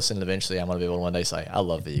 Eventually, I'm going to be able to one day say, "I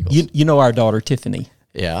love the Eagles." You know our daughter Tiffany,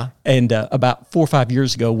 yeah. and about 4 or 5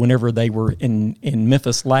 years ago, whenever they were in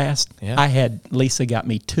Memphis last, Yeah. Lisa got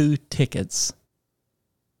me 2 tickets,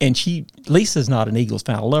 and Lisa's not an Eagles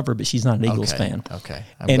fan. I love her, but she's not an Eagles fan. Okay.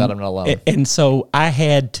 I'm glad I'm not alone. And so I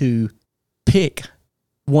had to pick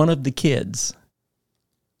one of the kids.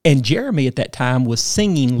 And Jeremy at that time was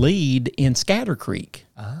singing lead in Scatter Creek.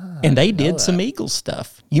 And they did some Eagles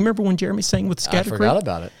stuff. You remember when Jeremy sang with Scatter Creek? I forgot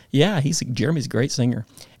about it. Yeah, Jeremy's a great singer.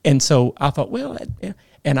 And so I thought,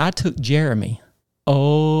 and I took Jeremy.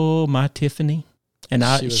 Oh, my Tiffany. And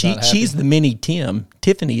she's the mini Tim.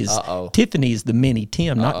 Tiffany is the mini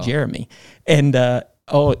Tim, not Jeremy. And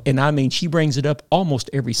and I mean, she brings it up almost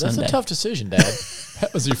every Sunday. That's a tough decision, Dad.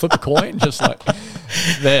 Was you flip a coin? Just like,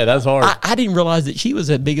 man, that's hard. I didn't realize that she was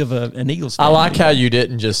that big of an Eagles fan. I like how you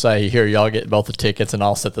didn't just say, "Here, y'all get both the tickets, and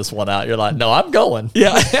I'll set this one out." You're like, "No, I'm going."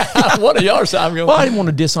 Yeah, one of y'all said, "I'm going." Well, I didn't want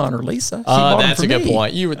to dishonor Lisa. She bought them that's for a good me.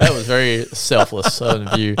 point. That was very selfless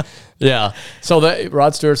of you. Yeah. So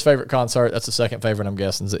Rod Stewart's favorite concert. That's the second favorite. I'm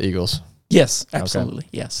guessing is the Eagles. Yes, absolutely.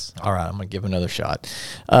 Yes. All right, I'm gonna give him another shot.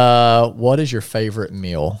 What is your favorite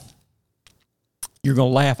meal? You're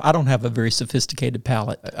gonna laugh. I don't have a very sophisticated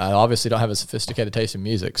palate. I obviously don't have a sophisticated taste in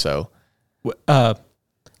music, so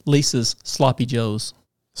Lisa's Sloppy Joes.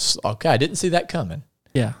 Okay, I didn't see that coming.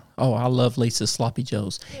 Yeah. Oh, I love Lisa's Sloppy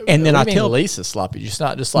Joes. And then What do I you mean tell Lisa's sloppy. Just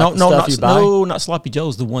not just like the stuff you buy. No, not Sloppy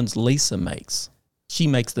Joes. The ones Lisa makes. She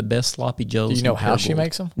makes the best Sloppy Joes. Do you know in how she Paragould.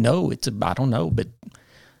 makes them? No, I don't know, but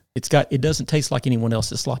it doesn't taste like anyone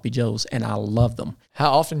else's Sloppy Joes, and I love them.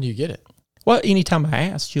 How often do you get it? Well, anytime I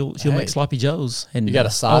ask, she'll Hey. make Sloppy Joes, and You got a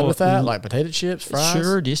side with that, like potato chips, fries?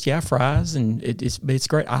 Sure, just fries, and it's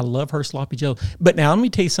great. I love her Sloppy Joe. But now let me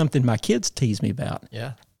tell you something. My kids tease me about.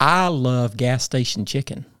 Yeah. I love gas station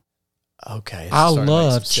chicken. Okay. I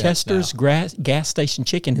love Chester's gas station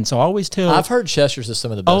chicken, and so I always tell. I've heard Chester's is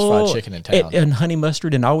some of the best fried chicken in town. And honey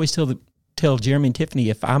mustard, and I always tell Jeremy and Tiffany,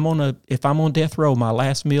 if I'm on death row, my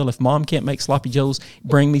last meal, if Mom can't make Sloppy Joes,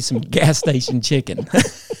 bring me some gas station chicken.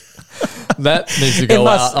 That needs to go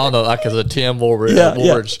out on the Tim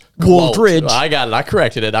Woolridge. Woolridge. I got it. I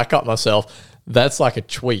corrected it. I caught myself. That's like a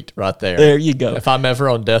tweet right there. There you go. If I'm ever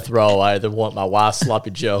on death row, I either want my wife's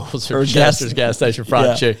Sloppy Joes or Chester's gas station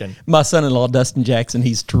fried chicken. My son-in-law Dustin Jackson,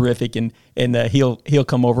 he's terrific, and he'll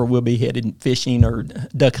come over. We'll be headed fishing or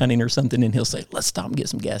duck hunting or something, and he'll say, "Let's stop and get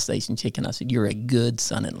some gas station chicken." I said, "You're a good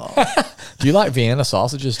son-in-law." Do you like Vienna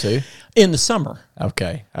sausages too? In the summer,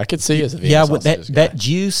 okay, I could see you as a Vienna with sausages that guy.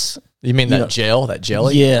 juice. You mean that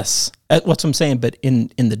jelly? Yes, that's what I'm saying. But in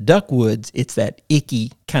the duck woods, it's that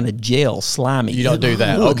icky kind of gel, slimy. You don't do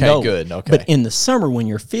that. Ugh, Okay, no. good. Okay. But in the summer when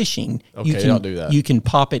you're fishing, you don't do that. You can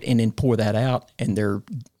pop it and then pour that out, and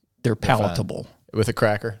they're palatable. With a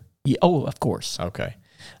cracker? Yeah, oh, of course. Okay.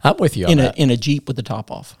 I'm with you on that. In a Jeep with the top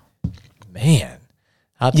off. Man.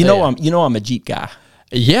 You know I'm a Jeep guy.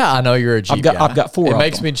 Yeah, I know you're a Jeep guy. I've got 4 It of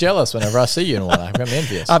makes them. me jealous whenever I see you in one. I'm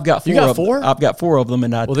envious. I've got 4 You got of 4? I've got 4 of them,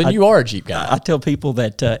 and You are a Jeep guy. I tell people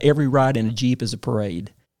that every ride in a Jeep is a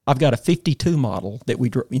parade. I've got a 52 model that we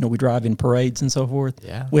drive in parades and so forth.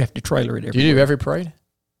 Yeah. We have to trailer it Do every. you do every parade?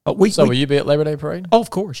 Will you be at Labor Day parade? Oh, of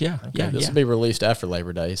course, yeah, Okay, this will be released after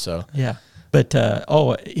Labor Day, so. yeah. But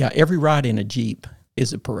every ride in a Jeep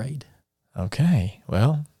is a parade. Okay,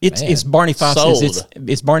 well, It's Barney Five says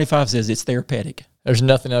it's Barney Five says it's therapeutic. There's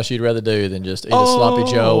nothing else you'd rather do than just eat a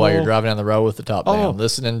sloppy Joe while you're driving down the road with the top down,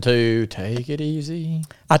 listening to "Take It Easy."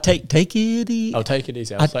 I take it easy. Oh, take it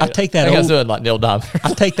easy. I take that. I think I was doing like Neil Diamond.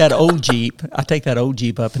 I take that old Jeep. I take that old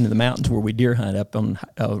Jeep up into the mountains where we deer hunt up on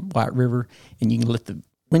White River, and you can lift the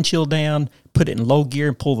windshield down, put it in low gear,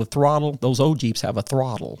 and pull the throttle. Those old Jeeps have a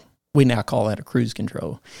throttle. We now call that a cruise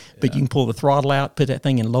control. But you can pull the throttle out, put that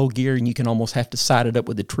thing in low gear, and you can almost have to side it up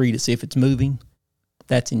with a tree to see if it's moving.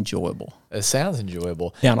 That's enjoyable. It sounds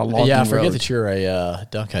enjoyable. Down a logging I forget road. that you're a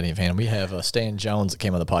duck hunting fan. We have Stan Jones that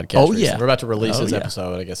came on the podcast. Oh, recently. yeah. We're about to release his yeah.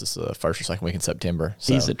 episode. I guess it's the first or second week in September.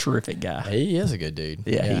 So. He's a terrific guy. He is a good dude.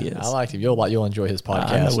 Yeah, he is. I like him. You'll enjoy his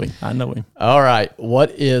podcast. I know him. All right.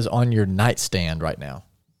 What is on your nightstand right now?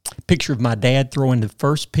 Picture of my dad throwing the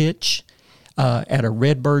first pitch at a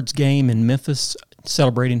Redbirds game in Memphis,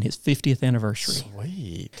 celebrating his 50th anniversary.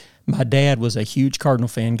 Sweet. My dad was a huge Cardinal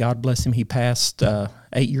fan. God bless him. He passed 8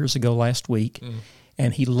 years ago last week.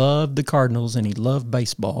 and he loved the Cardinals and he loved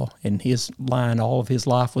baseball. And his line all of his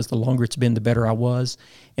life was, the longer it's been, the better I was.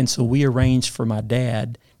 And so we arranged for my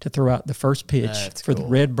dad to throw out the first pitch for the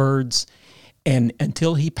Redbirds. And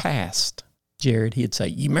until he passed, Jared, he'd say,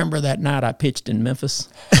 "You remember that night I pitched in Memphis?"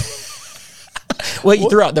 Well, you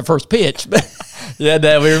threw out the first pitch. Yeah,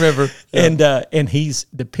 Dad, we remember. Yeah. And he's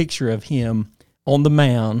the picture of him on the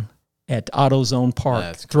mound at AutoZone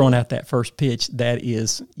Park throwing out that first pitch. That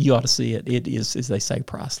is, you ought to see it. It is, as they say,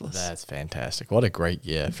 priceless. That's fantastic. What a great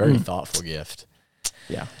gift. Very thoughtful gift.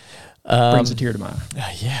 Yeah. Brings a tear to my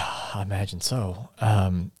eye. Yeah, I imagine so.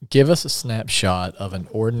 Give us a snapshot of an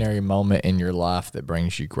ordinary moment in your life that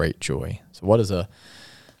brings you great joy. So what is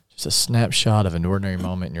just a snapshot of an ordinary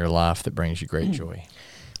moment in your life that brings you great joy?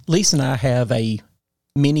 Lisa and I have a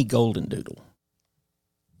mini golden doodle.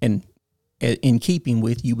 And in keeping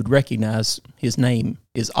with, you would recognize his name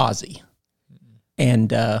is Ozzy.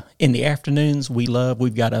 And in the afternoons,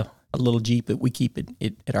 we've got a little Jeep that we keep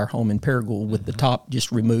it at our home in Paragould with the top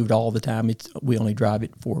just removed all the time. We only drive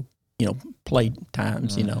it for, play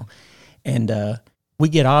times, And we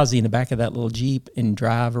get Ozzy in the back of that little Jeep and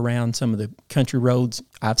drive around some of the country roads.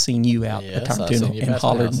 I've seen you out the time too, and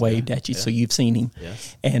hollered and waved at you, so you've seen him.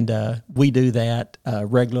 Yes. And we do that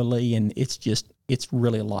regularly, and it's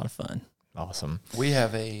really a lot of fun. Awesome. We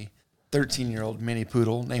have a 13-year-old mini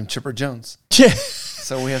poodle named Chipper Jones.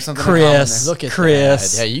 So we have something Chris, in common there. Look at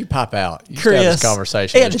Chris. that. Yeah, you pop out. You Chris, have this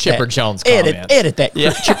conversation. There's Chipper Jones comment. Edit that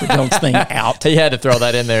Chipper Jones thing out. He had to throw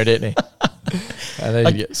that in there, didn't he? And then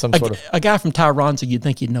you get some sort of... A guy from Tyronza, you'd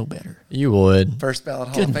think you'd know better. You would. First ballot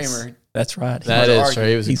Hall Goodness. of Famer. That's right. That is true.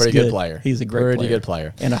 He was a pretty good player. He's a pretty good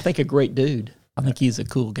player. And I think a great dude. I think he's a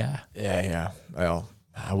cool guy. Yeah. Well,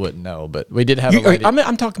 I wouldn't know, but we did have a lady.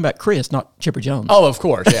 I'm talking about Chris, not Chipper Jones. Oh, of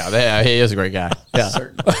course. Yeah, he is a great guy. Yeah.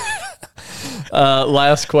 Certainly.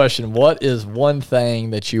 Last question. What is one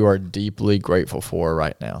thing that you are deeply grateful for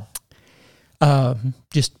right now?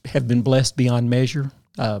 Just have been blessed beyond measure.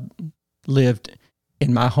 Lived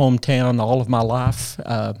in my hometown all of my life.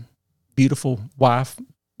 Beautiful wife.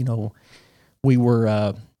 We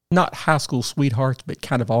were not high school sweethearts, but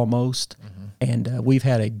kind of almost. And we've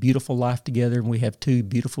had a beautiful life together, and we have two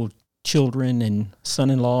beautiful children and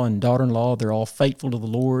son-in-law and daughter-in-law. They're all faithful to the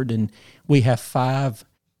Lord, and we have 5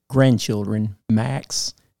 grandchildren,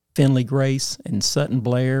 Max, Finley Grace, and Sutton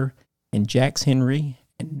Blair, and Jax Henry,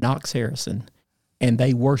 and Knox Harrison. And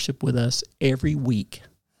they worship with us every week.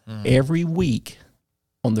 Every week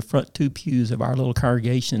on the front 2 pews of our little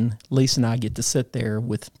congregation, Lisa and I get to sit there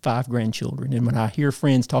with 5 grandchildren. And when I hear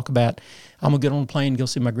friends talk about, I'm going to get on a plane and go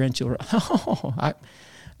see my grandchildren,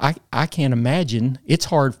 I can't imagine. It's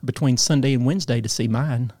hard between Sunday and Wednesday to see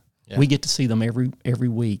mine. Yeah. We get to see them every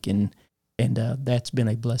week, and that's been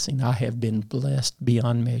a blessing. I have been blessed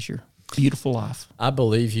beyond measure. Beautiful life. I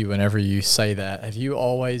believe you whenever you say that. Have you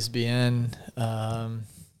always been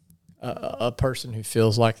a person who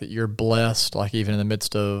feels like that you're blessed, like even in the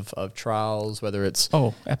midst of trials, whether it's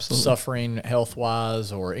absolutely suffering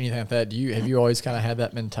health-wise or anything like that? Have you always kind of had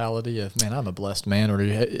that mentality of, man, I'm a blessed man, or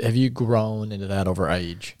have you grown into that over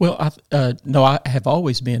age? Well, no, I have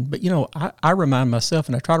always been. But, I remind myself,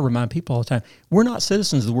 and I try to remind people all the time, we're not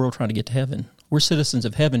citizens of the world trying to get to heaven. We're citizens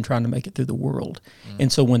of heaven trying to make it through the world.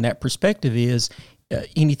 And so when that perspective is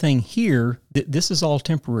anything here, this is all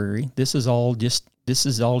temporary. This is all just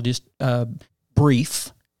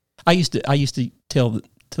brief. I used to tell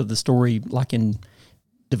the story like in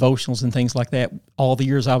devotionals and things like that. All the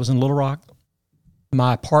years I was in Little Rock,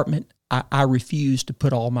 my apartment, I refused to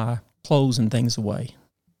put all my clothes and things away.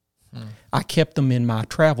 I kept them in my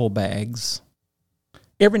travel bags.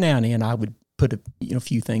 Every now and then I would put a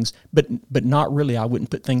few things, but not really. I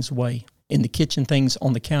wouldn't put things away in the kitchen, things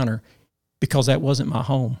on the counter, because that wasn't my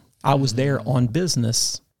home. I was there on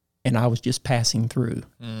business, and I was just passing through.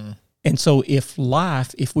 And so if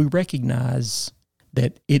we recognize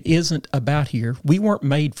that it isn't about here, we weren't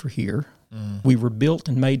made for here. We were built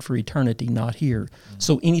and made for eternity, not here.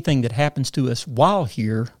 So anything that happens to us while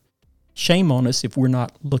here, shame on us if we're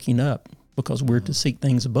not looking up, because we're to seek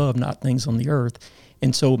things above, not things on the earth.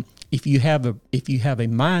 And so if you have a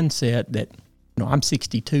mindset that, I'm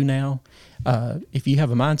 62 now, if you have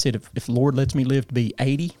a mindset of, if the Lord lets me live to be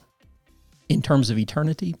 80 in terms of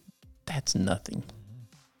eternity, that's nothing.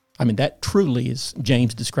 I mean, that truly, as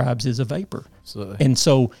James describes, is a vapor. Absolutely. And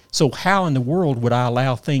so how in the world would I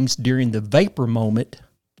allow things during the vapor moment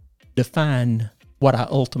define what I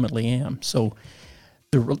ultimately am? So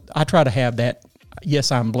I try to have that.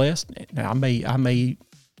 Yes, I'm blessed. Now,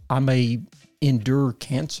 I may endure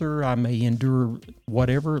cancer. I may endure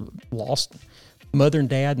whatever, lost mother and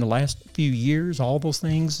dad in the last few years, all those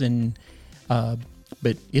things, and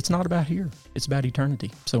but it's not about here. It's about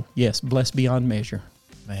eternity. So, yes, blessed beyond measure.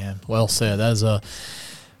 Man, well said. That is a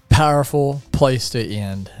powerful place to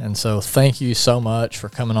end. And so thank you so much for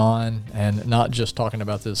coming on and not just talking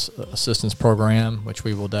about this assistance program, which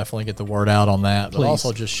we will definitely get the word out on that, but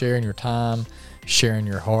also just sharing your time, sharing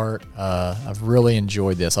your heart. I've really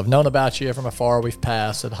enjoyed this. I've known about you from afar. We've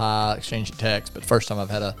passed, said hi, exchanged texts, but first time I've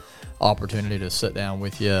had an opportunity to sit down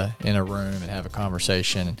with you in a room and have a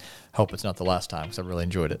conversation. And hope it's not the last time because I really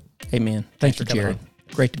enjoyed it. Amen. Thank you, Jared.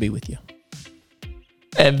 Great to be with you.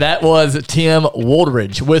 And that was Tim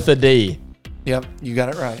Wooldridge with a D. Yep, you got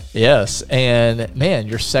it right. Yes. And man,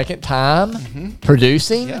 your second time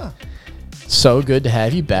producing. Yeah. So good to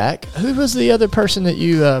have you back. Who was the other person that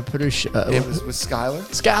you produced? It was with Skylar.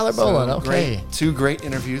 Skylar Bowen, okay. Two great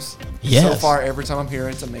interviews. Yes. So far, every time I'm here,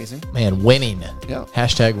 it's amazing. Man, winning. Yeah.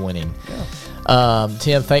 Hashtag winning. Yeah.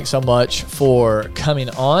 Tim, thanks so much for coming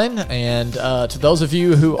on. And to those of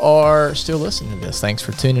you who are still listening to this, thanks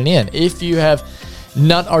for tuning in. If you have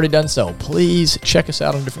not already done so, please check us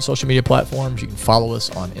out on different social media platforms. You can follow us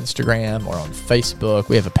on Instagram or on Facebook.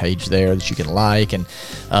 We have a page there that you can like and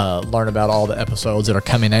learn about all the episodes that are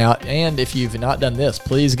coming out. And if you've not done this,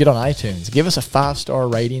 please get on iTunes. Give us a 5-star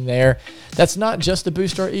rating there. That's not just to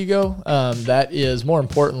boost our ego. That is more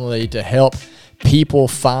importantly to help people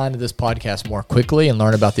find this podcast more quickly and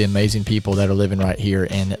learn about the amazing people that are living right here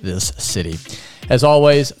in this city. As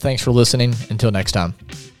always, thanks for listening. Until next time.